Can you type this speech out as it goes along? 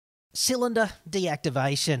Cylinder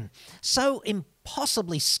deactivation. So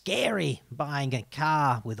impossibly scary buying a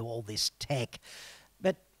car with all this tech.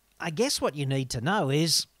 But I guess what you need to know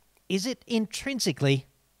is it intrinsically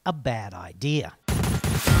a bad idea?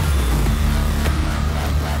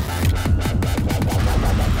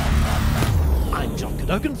 I'm John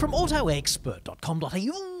Cadogan from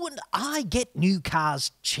AutoExpert.com.au, and I get new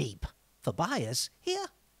cars cheap for buyers here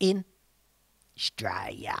in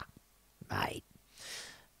Australia, mate.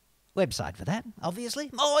 Website for that, obviously.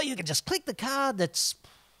 Or you can just click the card that's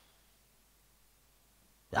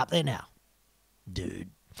up there now, dude.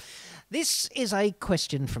 This is a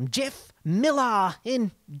question from Jeff Miller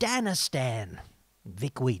in Danistan,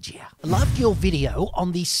 Vicwegia. Loved your video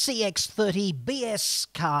on the CX-30 BS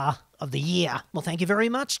car of the year. Well, thank you very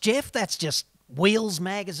much, Jeff. That's just Wheels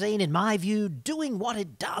magazine, in my view, doing what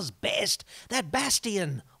it does best. That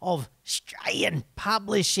bastion of Australian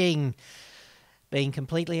publishing, being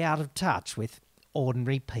completely out of touch with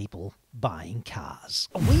ordinary people buying cars.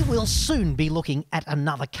 We will soon be looking at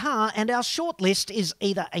another car, and our shortlist is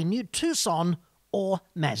either a new Tucson or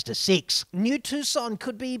Mazda 6. New Tucson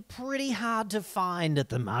could be pretty hard to find at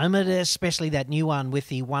the moment, especially that new one with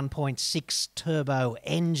the 1.6 turbo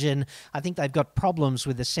engine. I think they've got problems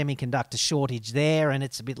with the semiconductor shortage there, and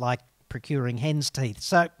it's a bit like procuring hen's teeth.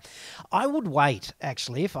 So I would wait,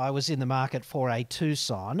 actually, if I was in the market for a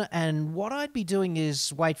Tucson, and what I'd be doing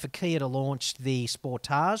is wait for Kia to launch the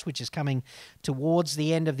Sportage, which is coming towards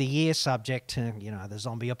the end of the year, subject to, the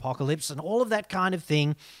zombie apocalypse and all of that kind of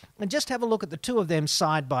thing, and just have a look at the two of them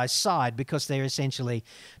side by side, because they're essentially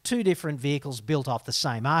two different vehicles built off the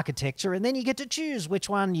same architecture, and then you get to choose which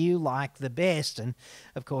one you like the best. And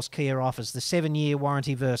of course, Kia offers the 7-year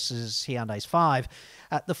warranty versus Hyundai's 5.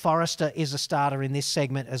 The Forester is a starter in this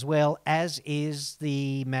segment, as well as is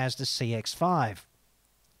the Mazda CX-5.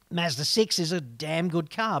 Mazda 6 is a damn good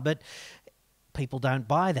car, but people don't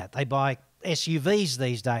buy that. They buy SUVs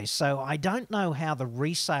these days, so I don't know how the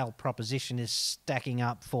resale proposition is stacking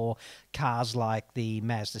up for cars like the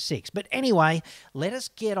Mazda 6. But anyway, let us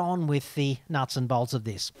get on with the nuts and bolts of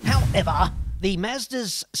this. However, the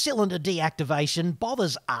Mazda's cylinder deactivation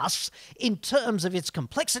bothers us in terms of its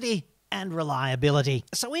complexity and reliability.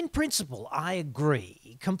 So in principle, I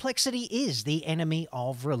agree. Complexity is the enemy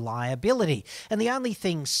of reliability. And the only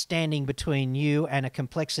thing standing between you and a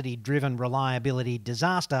complexity-driven reliability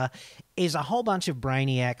disaster is a whole bunch of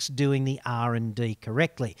brainiacs doing the R&D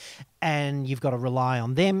correctly. And you've got to rely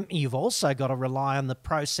on them. You've also got to rely on the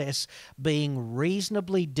process being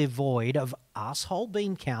reasonably devoid of asshole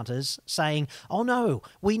bean counters saying, oh no,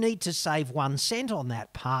 we need to save 1 cent on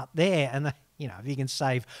that part there. And if you can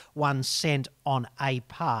save 1 cent on a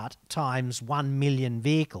part times 1 million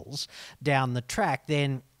vehicles down the track,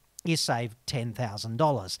 then you save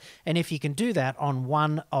 $10,000. And if you can do that on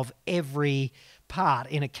one of every part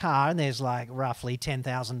in a car, and there's like roughly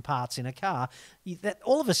 10,000 parts in a car, that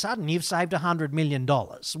all of a sudden you've saved $100 million,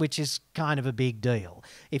 which is kind of a big deal.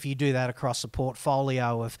 If you do that across a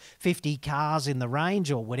portfolio of 50 cars in the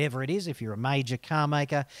range or whatever it is, if you're a major car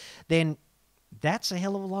maker, then that's a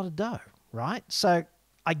hell of a lot of dough. Right? So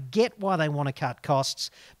I get why they want to cut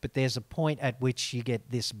costs, but there's a point at which you get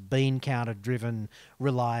this bean counter driven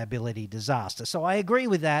reliability disaster. So I agree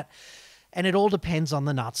with that, and it all depends on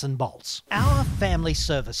the nuts and bolts. Our family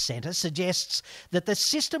service centre suggests that the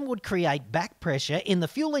system would create back pressure in the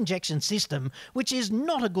fuel injection system, which is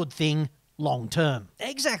not a good thing long term.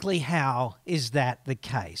 Exactly how is that the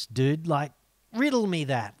case, dude? Riddle me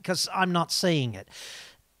that, because I'm not seeing it.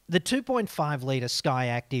 The 2.5-litre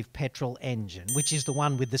Skyactiv petrol engine, which is the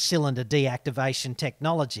one with the cylinder deactivation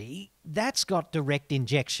technology, that's got direct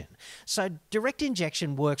injection. So direct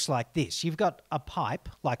injection works like this. You've got a pipe,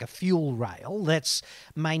 like a fuel rail, that's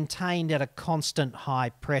maintained at a constant high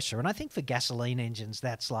pressure. And I think for gasoline engines,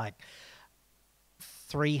 that's like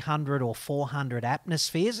 300 or 400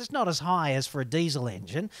 atmospheres. It's not as high as for a diesel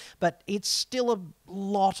engine, but it's still a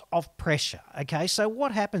lot of pressure, okay? So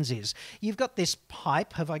what happens is you've got this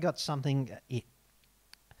pipe. Have I got something?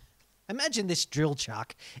 Imagine this drill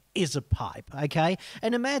chuck is a pipe, okay?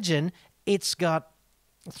 And imagine it's got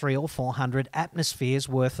 300 or 400 atmospheres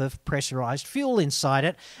worth of pressurized fuel inside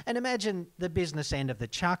it. And imagine the business end of the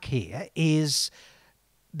chuck here is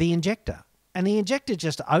the injector. And the injector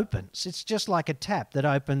just opens. It's just like a tap that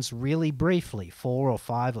opens really briefly, 4 or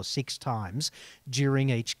 5 or 6 times during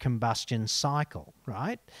each combustion cycle,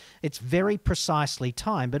 right? It's very precisely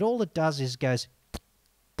timed, but all it does is goes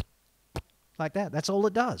like that. That's all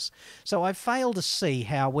it does. So I fail to see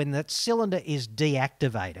how when that cylinder is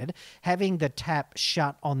deactivated, having the tap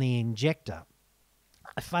shut on the injector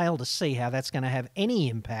I fail to see how that's going to have any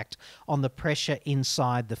impact on the pressure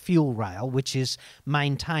inside the fuel rail, which is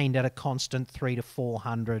maintained at a constant 300 to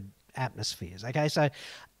 400 atmospheres. Okay, so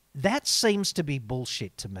that seems to be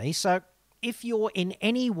bullshit to me. So if you're in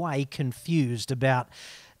any way confused about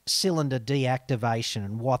cylinder deactivation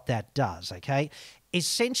and what that does, okay,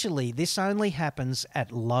 essentially this only happens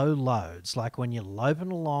at low loads, like when you're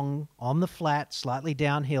loping along on the flat, slightly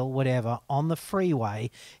downhill, whatever, on the freeway,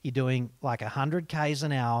 you're doing like 100 k's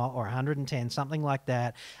an hour or 110, something like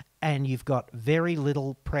that, and you've got very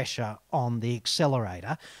little pressure on the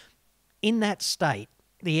accelerator. In that state,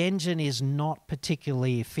 the engine is not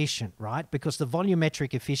particularly efficient, right? Because the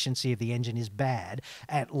volumetric efficiency of the engine is bad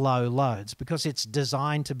at low loads because it's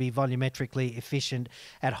designed to be volumetrically efficient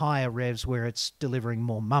at higher revs where it's delivering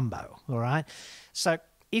more mumbo, all right? So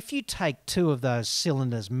if you take two of those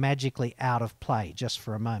cylinders magically out of play just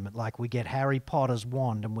for a moment, like we get Harry Potter's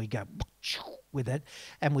wand and we go with it,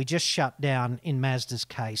 and we just shut down, in Mazda's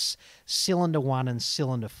case, cylinder 1 and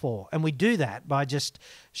cylinder 4. And we do that by just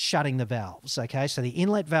shutting the valves, okay? So the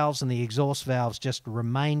inlet valves and the exhaust valves just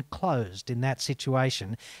remain closed in that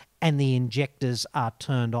situation, and the injectors are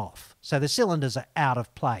turned off. So the cylinders are out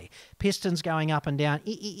of play. Pistons going up and down,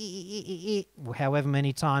 however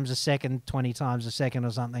many times a second, 20 times a second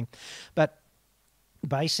or something. But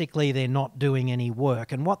basically, they're not doing any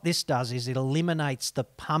work. And what this does is it eliminates the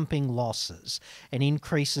pumping losses and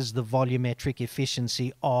increases the volumetric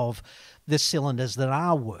efficiency of the cylinders that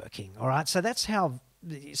are working. All right, so that's how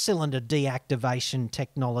the cylinder deactivation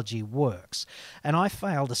technology works. And I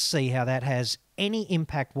fail to see how that has any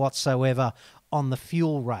impact whatsoever on the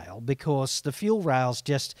fuel rail, because the fuel rail's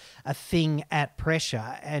just a thing at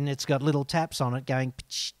pressure and it's got little taps on it going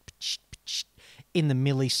in the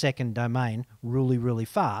millisecond domain really, really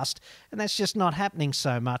fast. And that's just not happening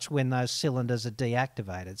so much when those cylinders are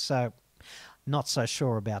deactivated. So not so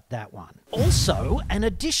sure about that one. Also, an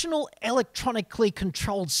additional electronically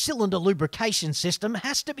controlled cylinder lubrication system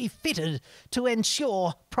has to be fitted to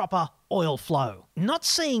ensure proper oil flow. Not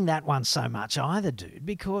seeing that one so much either, dude,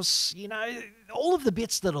 because, you know, all of the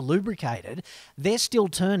bits that are lubricated, they're still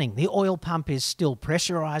turning. The oil pump is still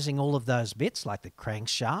pressurizing all of those bits, like the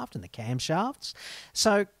crankshaft and the camshafts.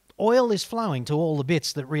 So oil is flowing to all the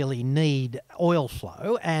bits that really need oil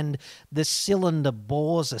flow, and the cylinder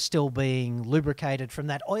bores are still being lubricated from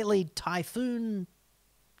that oily typhoon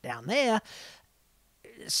down there.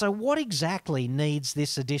 So what exactly needs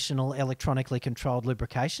this additional electronically controlled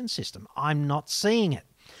lubrication system? I'm not seeing it.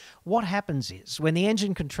 What happens is when the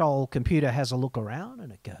engine control computer has a look around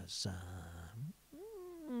and it goes,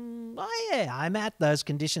 oh yeah, I'm at those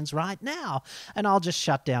conditions right now, and I'll just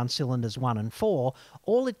shut down cylinders 1 and 4.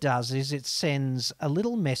 All it does is it sends a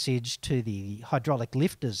little message to the hydraulic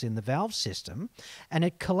lifters in the valve system, and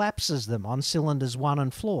it collapses them on cylinders 1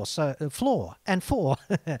 and 4.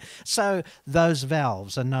 So those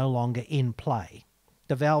valves are no longer in play.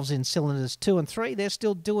 The valves in cylinders 2 and 3, they're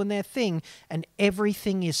still doing their thing, and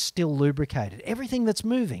everything is still lubricated. Everything that's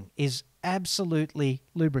moving is absolutely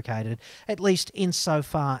lubricated, at least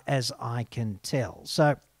insofar as I can tell.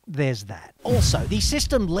 So there's that. Also, the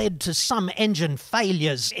system led to some engine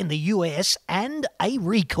failures in the US and a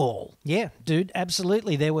recall. Yeah, dude,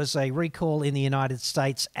 absolutely. There was a recall in the United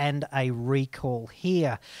States and a recall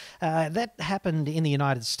here. That happened in the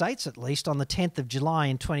United States, at least, on the 10th of July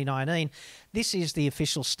in 2019. This is the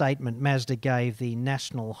official statement Mazda gave the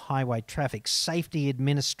National Highway Traffic Safety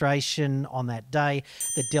Administration on that day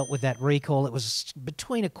that dealt with that recall. It was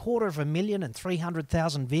between 250,000 and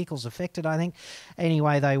 300,000 vehicles affected, I think.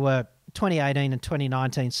 Anyway, they were 2018 and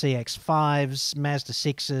 2019 CX-5s, Mazda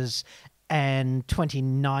 6s, and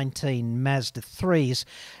 2019 Mazda 3s.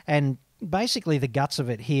 And basically, the guts of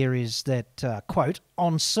it here is that, quote,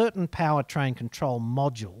 on certain powertrain control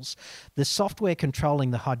modules, the software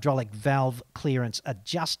controlling the hydraulic valve clearance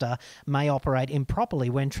adjuster may operate improperly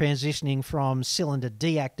when transitioning from cylinder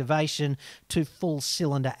deactivation to full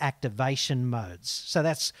cylinder activation modes. So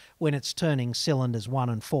that's when it's turning cylinders 1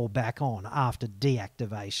 and 4 back on after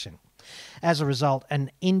deactivation. As a result, an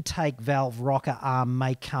intake valve rocker arm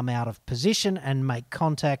may come out of position and make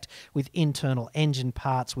contact with internal engine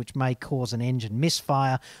parts, which may cause an engine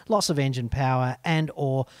misfire, loss of engine power, and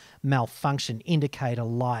or malfunction indicator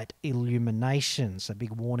light illuminations, a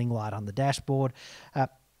big warning light on the dashboard.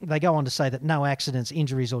 They go on to say that no accidents,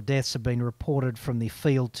 injuries or deaths have been reported from the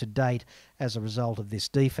field to date as a result of this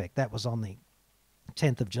defect. That was on the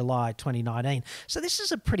 10th of July 2019. So this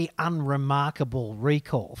is a pretty unremarkable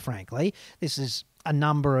recall, frankly. This is a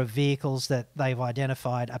number of vehicles that they've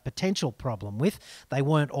identified a potential problem with. They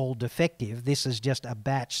weren't all defective. This is just a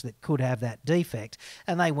batch that could have that defect,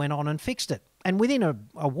 and they went on and fixed it. And within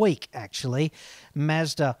a week, actually,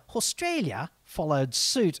 Mazda Australia followed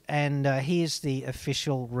suit. And here's the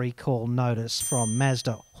official recall notice from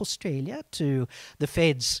Mazda Australia to the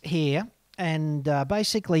feds here. And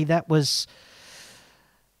basically that was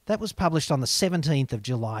published on the 17th of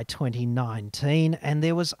July 2019, and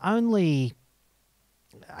there was only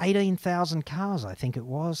 18,000 cars, I think it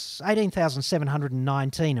was,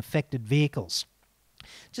 18,719 affected vehicles.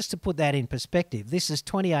 Just to put that in perspective, this is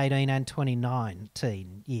 2018 and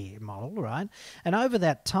 2019 year model, right? And over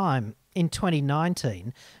that time, in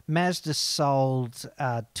 2019, Mazda sold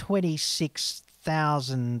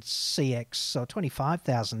 26,000 CX, or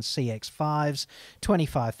 25,000 CX-5s,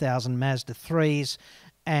 25,000 Mazda 3s,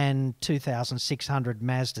 and 2,600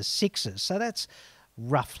 Mazda 6s. So that's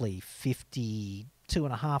roughly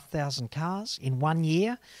 52,500 cars in 1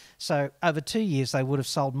 year. So over 2 years, they would have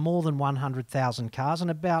sold more than 100,000 cars, and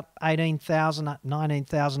about 18,000,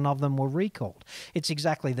 19,000 of them were recalled. It's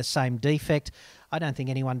exactly the same defect. I don't think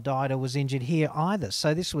anyone died or was injured here either.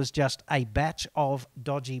 So this was just a batch of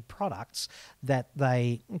dodgy products that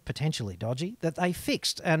they, potentially dodgy, that they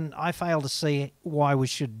fixed. And I fail to see why we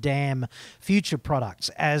should damn future products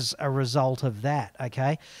as a result of that,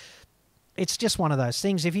 okay? It's just one of those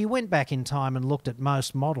things. If you went back in time and looked at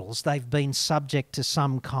most models, they've been subject to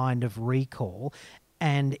some kind of recall,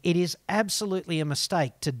 and it is absolutely a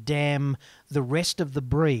mistake to damn the rest of the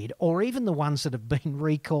breed or even the ones that have been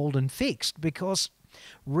recalled and fixed, because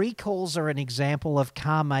recalls are an example of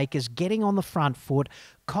car makers getting on the front foot,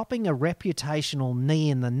 copping a reputational knee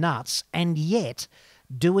in the nuts, and yet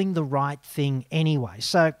doing the right thing anyway.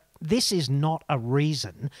 So this is not a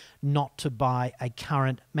reason not to buy a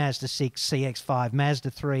current Mazda 6, CX-5,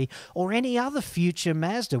 Mazda 3, or any other future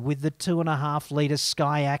Mazda with the 2.5-litre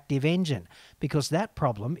Skyactiv engine, because that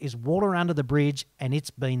problem is water under the bridge and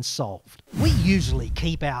it's been solved. We usually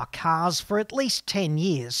keep our cars for at least 10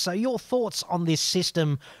 years, so your thoughts on this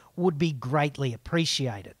system would be greatly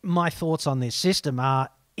appreciated. My thoughts on this system are: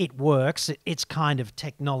 it works. It's kind of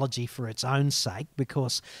technology for its own sake,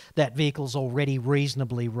 because that vehicle's already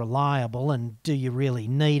reasonably reliable, and do you really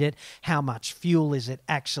need it? How much fuel is it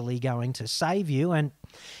actually going to save you? And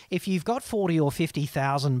if you've got 40 or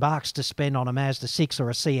 50,000 bucks to spend on a Mazda 6 or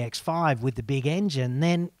a CX-5 with the big engine,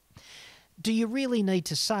 then do you really need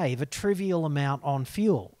to save a trivial amount on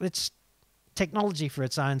fuel? It's technology for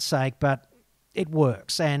its own sake, but it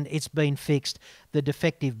works and it's been fixed. The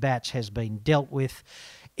defective batch has been dealt with.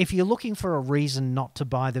 If you're looking for a reason not to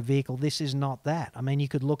buy the vehicle, this is not that. I mean, you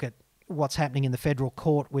could look at what's happening in the federal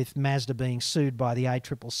court with Mazda being sued by the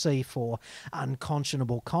ACCC for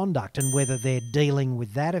unconscionable conduct, and whether they're dealing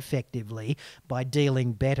with that effectively by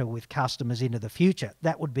dealing better with customers into the future.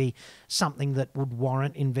 That would be something that would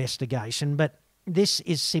warrant investigation, but this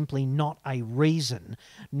is simply not a reason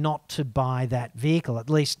not to buy that vehicle, at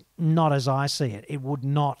least not as I see it. It would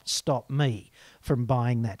not stop me from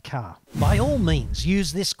buying that car. By all means,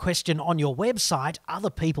 use this question on your website. Other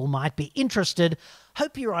people might be interested.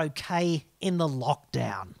 Hope you're okay in the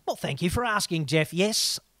lockdown. Well, thank you for asking, Jeff.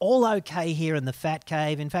 Yes, all okay here in the Fat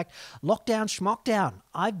Cave. In fact, lockdown schmockdown.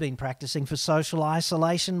 I've been practicing for social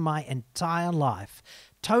isolation my entire life.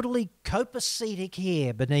 Totally copacetic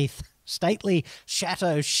here beneath stately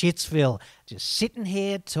Chateau Shitsville, just sitting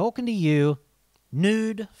here talking to you,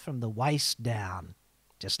 nude from the waist down,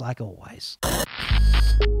 just like always.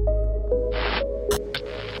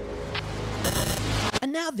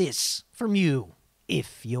 And now this from you,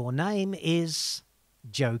 if your name is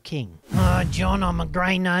Joe King. Oh, John, I'm a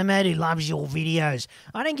grey nomad who loves your videos.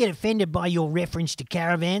 I don't get offended by your reference to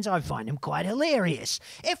caravans. I find them quite hilarious.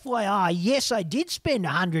 FYI, yes, I did spend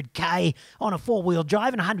 100k on a four-wheel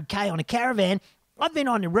drive and 100k on a caravan. I've been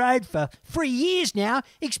on the road for 3 years now,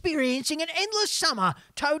 experiencing an endless summer,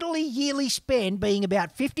 totally yearly spend being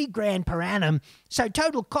about 50 grand per annum. So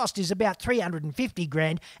total cost is about 350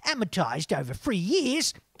 grand, amortised over 3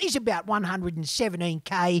 years is about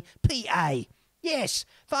 117k PA. Yes,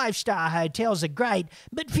 5-star hotels are great,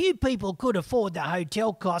 but few people could afford the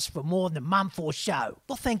hotel costs for more than a month or so.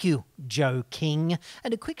 Well, thank you, Joe King,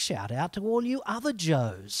 and a quick shout out to all you other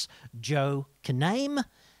Joes, Joe Caname,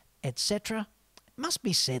 etc. It must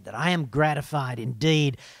be said that I am gratified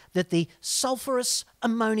indeed that the sulphurous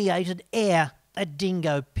ammoniated air at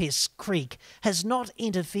Dingo Piss Creek has not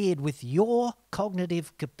interfered with your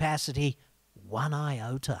cognitive capacity one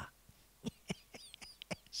iota.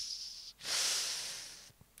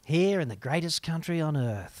 Here in the greatest country on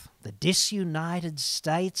earth, the disunited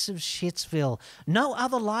states of Shitsville, no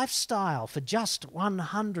other lifestyle for just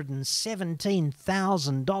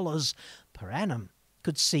 $117,000 per annum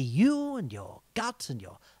could see you and your gut and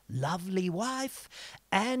your lovely wife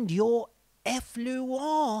and your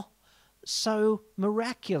effluent. So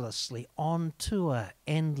miraculously on tour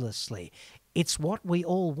endlessly. It's what we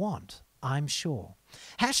all want, I'm sure.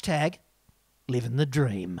 Hashtag living the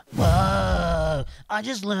dream. Whoa, I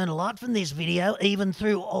just learned a lot from this video, even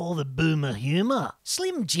through all the boomer humour.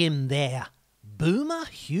 Slim Jim there. Boomer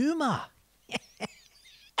humour.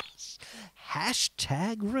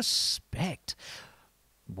 Hashtag respect.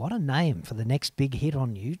 What a name for the next big hit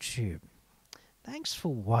on YouTube. Thanks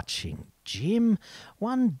for watching, Jim.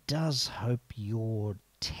 One does hope your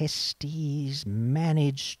testes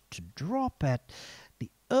manage to drop at the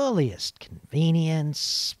earliest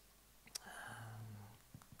convenience.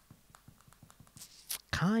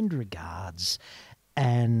 Kind regards,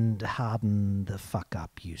 and harden the fuck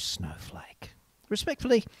up, you snowflake.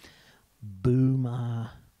 Respectfully, Boomer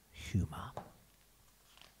Humour.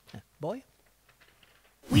 Boy?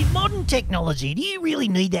 With modern technology, do you really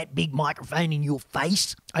need that big microphone in your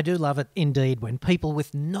face? I do love it indeed when people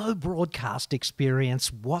with no broadcast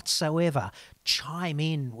experience whatsoever chime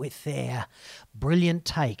in with their brilliant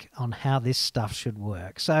take on how this stuff should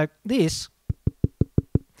work. So this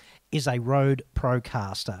is a Rode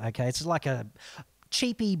Procaster, okay? It's like a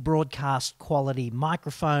cheapy broadcast quality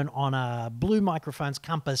microphone on a Blue Microphones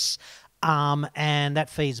Compass arm, and that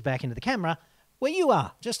feeds back into the camera where you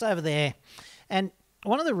are, just over there. And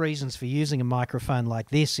one of the reasons for using a microphone like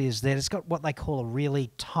this is that it's got what they call a really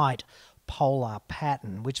tight polar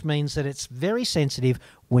pattern, which means that it's very sensitive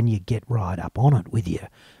when you get right up on it with your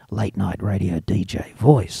late night radio DJ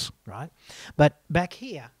voice, right? But back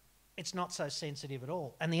here, it's not so sensitive at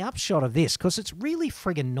all. And the upshot of this, because it's really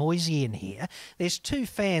friggin' noisy in here, there's two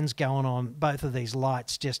fans going on both of these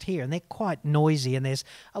lights just here, and they're quite noisy, and there's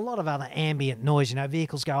a lot of other ambient noise. You know,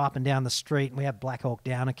 vehicles go up and down the street, and we have Black Hawk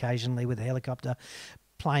Down occasionally with a helicopter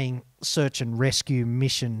playing search and rescue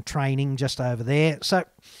mission training just over there. So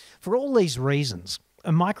for all these reasons,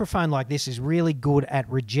 a microphone like this is really good at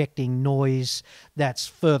rejecting noise that's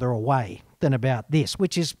further away than about this,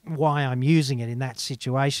 which is why I'm using it in that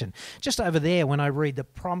situation. Just over there, when I read the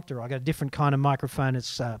prompter, I got a different kind of microphone.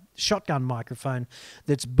 It's a shotgun microphone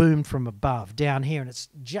that's boomed from above down here, and it's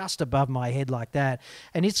just above my head like that,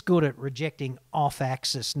 and it's good at rejecting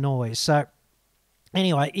off-axis noise. So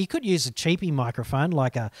anyway, you could use a cheapy microphone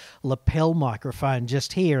like a lapel microphone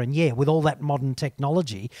just here, and yeah, with all that modern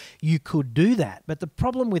technology, you could do that. But the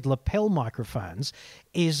problem with lapel microphones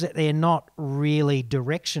is that they're not really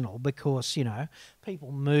directional because, you know,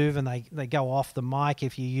 people move and they go off the mic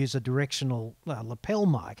if you use a directional lapel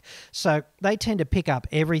mic. So they tend to pick up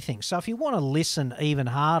everything. So if you want to listen even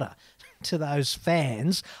harder to those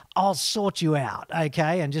fans, I'll sort you out,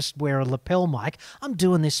 okay, and just wear a lapel mic. I'm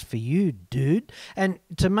doing this for you, dude. And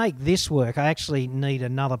to make this work, I actually need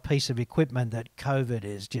another piece of equipment that COVID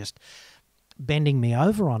is just bending me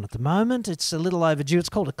over on at the moment. It's a little overdue. It's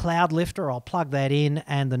called a cloud lifter. I'll plug that in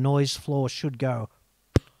and the noise floor should go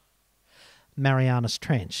Marianas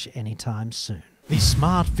Trench anytime soon. The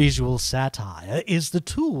smart visual satire is the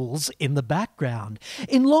tools in the background.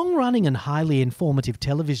 In long-running and highly informative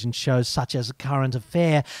television shows such as Current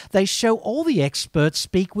Affair, they show all the experts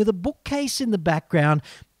speak with a bookcase in the background.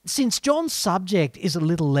 Since John's subject is a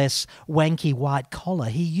little less wanky white collar,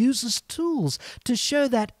 he uses tools to show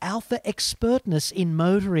that alpha expertness in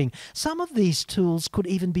motoring. Some of these tools could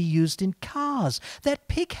even be used in cars. That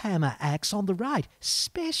pick hammer axe on the right,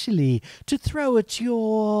 specially to throw at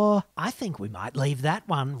your... I think we might leave that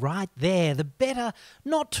one right there. The better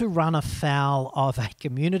not to run afoul of a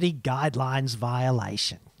community guidelines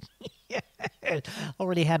violation.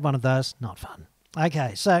 Already had one of those. Not fun.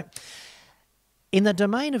 Okay, so... in the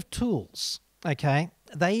domain of tools, okay,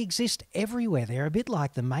 they exist everywhere. They're a bit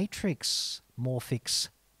like the Matrix, Morphix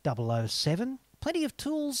 007. Plenty of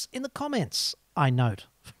tools in the comments, I note,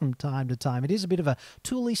 from time to time. It is a bit of a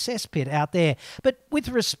tooly cesspit out there. But with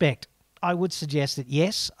respect, I would suggest that,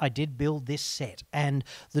 yes, I did build this set. And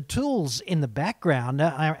the tools in the background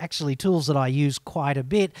are actually tools that I use quite a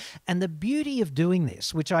bit. And the beauty of doing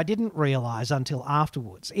this, which I didn't realise until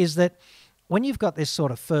afterwards, is that when you've got this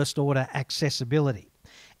sort of first-order accessibility,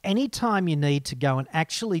 anytime you need to go and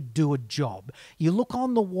actually do a job, you look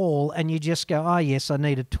on the wall and you just go, oh, yes, I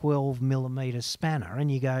need a 12mm spanner,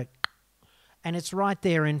 and you go, and it's right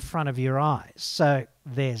there in front of your eyes. So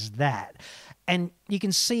there's that. And you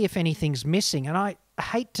can see if anything's missing, and I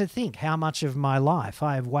hate to think how much of my life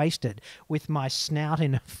I have wasted with my snout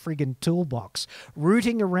in a friggin' toolbox,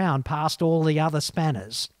 rooting around past all the other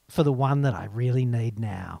spanners for the one that I really need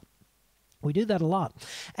now. We do that a lot.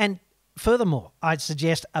 And furthermore, I'd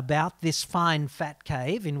suggest about this fine fat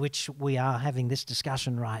cave in which we are having this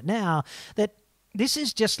discussion right now, that This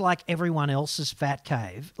is just like everyone else's Fat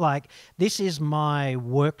Cave. Like, this is my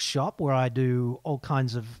workshop where I do all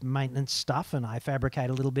kinds of maintenance stuff and I fabricate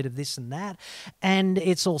a little bit of this and that. And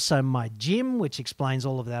it's also my gym, which explains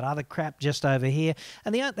all of that other crap just over here.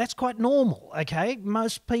 And that's quite normal, okay?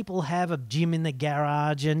 Most people have a gym in their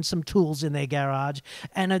garage and some tools in their garage,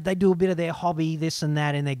 and they do a bit of their hobby, this and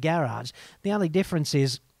that, in their garage. The only difference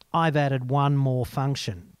is I've added one more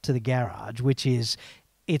function to the garage, which is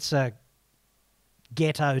it's a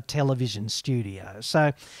ghetto television studio.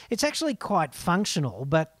 So it's actually quite functional,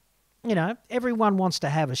 but, you know, everyone wants to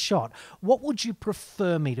have a shot. What would you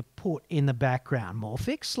prefer me to put in the background,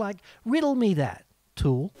 Morphix? Like, riddle me that,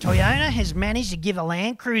 Tool. Toyota has managed to give a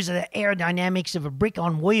Land Cruiser the aerodynamics of a brick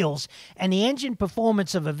on wheels and the engine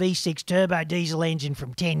performance of a V6 turbo diesel engine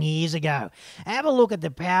from 10 years ago. Have a look at the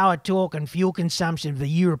power, torque and fuel consumption of the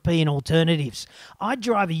European alternatives. I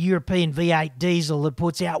drive a European V8 diesel that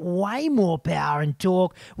puts out way more power and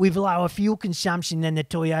torque with lower fuel consumption than the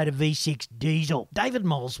Toyota V6 diesel. David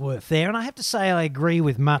Molesworth there, and I have to say I agree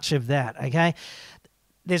with much of that, okay?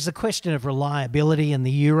 There's the question of reliability and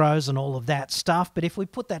the Euros and all of that stuff, but if we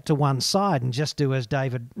put that to one side and just do as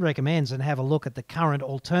David recommends and have a look at the current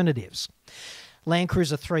alternatives. Land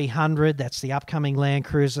Cruiser 300, that's the upcoming Land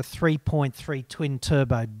Cruiser, 3.3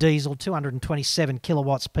 twin-turbo diesel, 227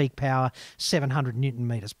 kilowatts peak power, 700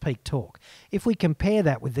 newton-meters peak torque. If we compare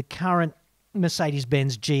that with the current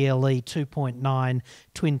Mercedes-Benz GLE 2.9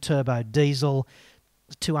 twin-turbo diesel,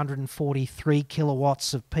 243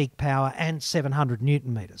 kilowatts of peak power and 700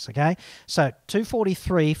 newton meters, okay? So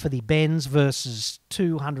 243 for the Benz versus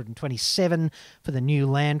 227 for the new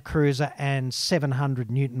Land Cruiser and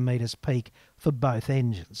 700 newton meters peak for both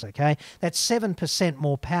engines, okay? That's 7%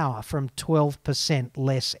 more power from 12%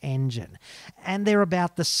 less engine. And they're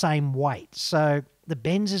about the same weight. So the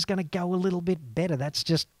Benz is going to go a little bit better. That's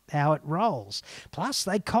just how it rolls. Plus,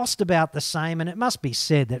 they cost about the same, and it must be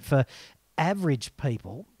said that for average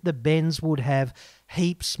people, the Benz would have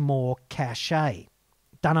heaps more cachet.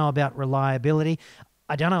 Don't know about reliability.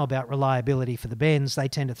 I don't know about reliability for the Benz. They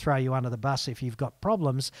tend to throw you under the bus if you've got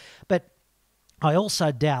problems. But I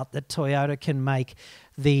also doubt that Toyota can make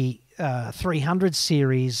the 300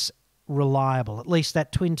 series reliable. At least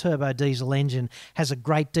that twin-turbo diesel engine has a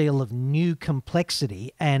great deal of new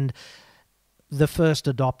complexity, and the first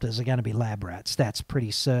adopters are going to be lab rats, that's pretty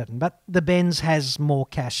certain. But the Benz has more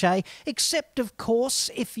cachet, except, of course,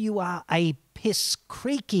 if you are a piss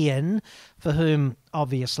creekian, for whom,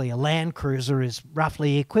 obviously, a Land Cruiser is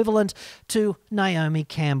roughly equivalent to Naomi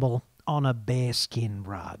Campbell on a bearskin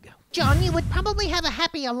rug. John, you would probably have a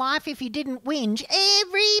happier life if you didn't whinge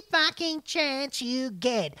every fucking chance you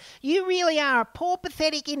get. You really are a poor,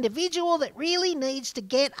 pathetic individual that really needs to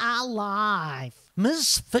get a life.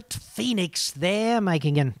 Misfit Phoenix there,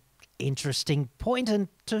 making an interesting point, and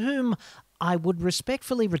to whom I would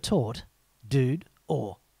respectfully retort, dude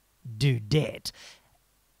or dudette.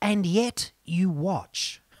 And yet you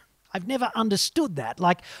watch. I've never understood that.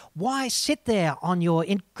 Like, why sit there on your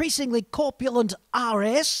increasingly corpulent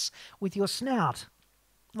RS with your snout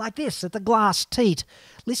like this at the glass teat,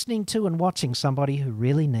 listening to and watching somebody who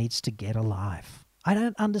really needs to get a life? I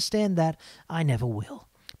don't understand that. I never will.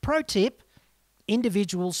 Pro tip,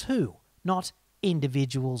 individuals who, not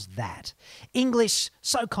individuals that. English,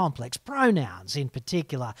 so complex, pronouns in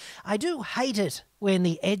particular. I do hate it when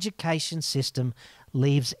the education system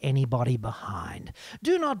leaves anybody behind.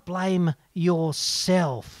 Do not blame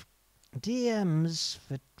yourself. Dear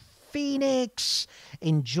Misfit Phoenix,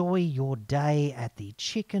 enjoy your day at the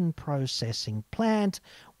chicken processing plant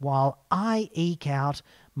while I eke out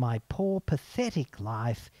my poor pathetic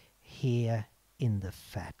life here in the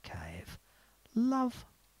Fat Cave. Love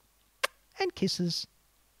and kisses.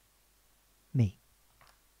 Me.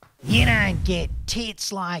 You don't get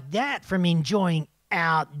tits like that from enjoying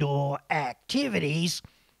outdoor activities.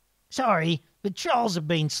 Sorry, the trolls have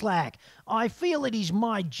been slack. I feel it is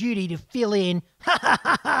my duty to fill in. Ha ha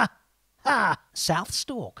ha ha ha. South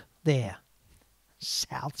Stork there.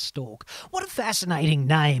 South Stork. What a fascinating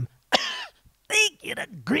name. Think you'd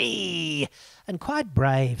agree. And quite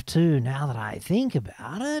brave too, now that I think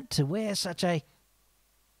about it, to wear such a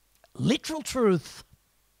literal truth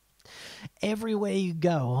everywhere you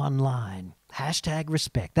go online. Hashtag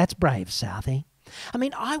respect. That's brave, Southie. I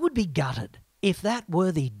mean, I would be gutted if that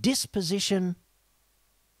were the disposition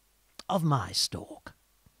of my stork.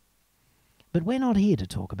 But we're not here to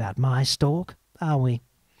talk about my stork, are we?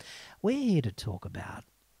 We're here to talk about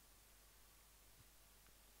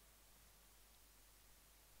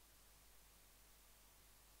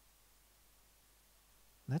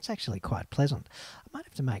that's actually quite pleasant. I might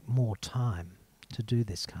have to make more time to do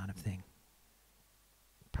this kind of thing.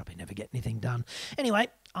 probably never get anything done. Anyway,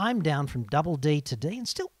 I'm down from double D to D and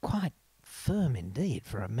still quite firm indeed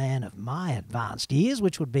for a man of my advanced years,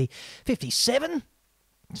 which would be 57.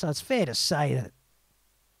 So it's fair to say that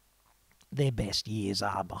their best years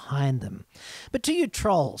are behind them. But to you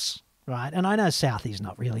trolls, right, and I know Southie's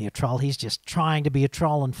not really a troll, he's just trying to be a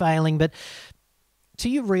troll and failing, but to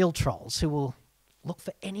you real trolls who will look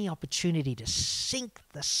for any opportunity to sink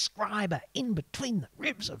the scriber in between the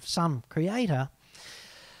ribs of some creator,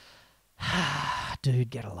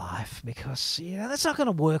 dude, get a life, because that's not going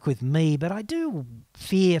to work with me. But I do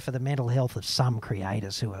fear for the mental health of some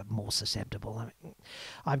creators who are more susceptible. I mean,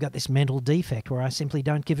 I've got this mental defect where I simply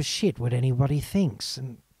don't give a shit what anybody thinks,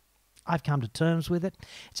 and I've come to terms with it.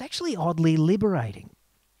 It's actually oddly liberating.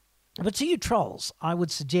 But to you trolls, I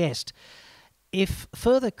would suggest, if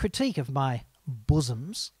further critique of my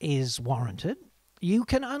bosoms is warranted, you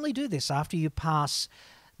can only do this after you pass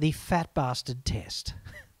the fat bastard test.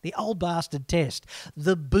 The old bastard test,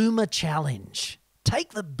 the Boomer Challenge.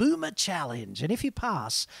 Take the Boomer Challenge, and if you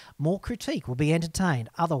pass, more critique will be entertained.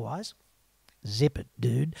 Otherwise, zip it,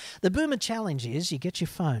 dude. The Boomer Challenge is you get your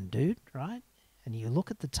phone, dude, right? And you look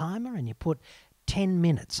at the timer and you put 10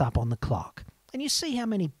 minutes up on the clock. And you see how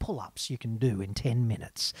many pull-ups you can do in 10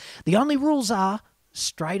 minutes. The only rules are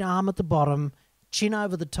straight arm at the bottom, chin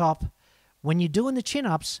over the top. When you're doing the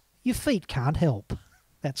chin-ups, your feet can't help.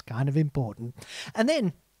 That's kind of important. And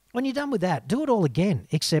then, when you're done with that, do it all again,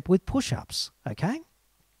 except with push-ups, okay?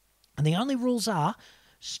 And the only rules are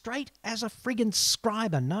straight as a friggin'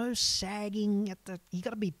 scriber. No sagging at the... You got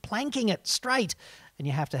to be planking it straight. And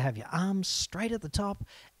you have to have your arms straight at the top,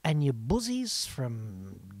 and your buzzies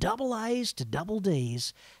from double A's to double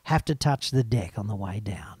D's have to touch the deck on the way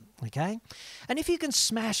down, okay? And if you can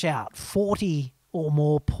smash out 40 or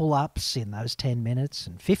more pull-ups in those 10 minutes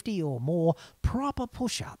and 50 or more proper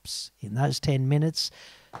push-ups in those 10 minutes,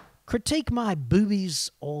 critique my boobies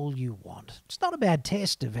all you want. It's not a bad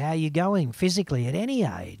test of how you're going physically at any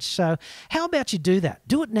age. So how about you do that?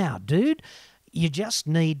 Do it now, dude. You just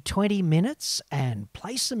need 20 minutes and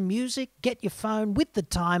play some music, get your phone with the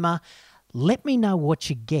timer. Let me know what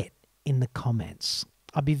you get in the comments.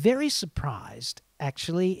 I'd be very surprised,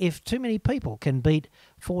 actually, if too many people can beat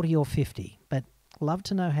 40 or 50, but love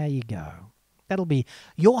to know how you go. That'll be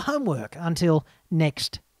your homework until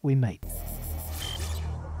next we meet.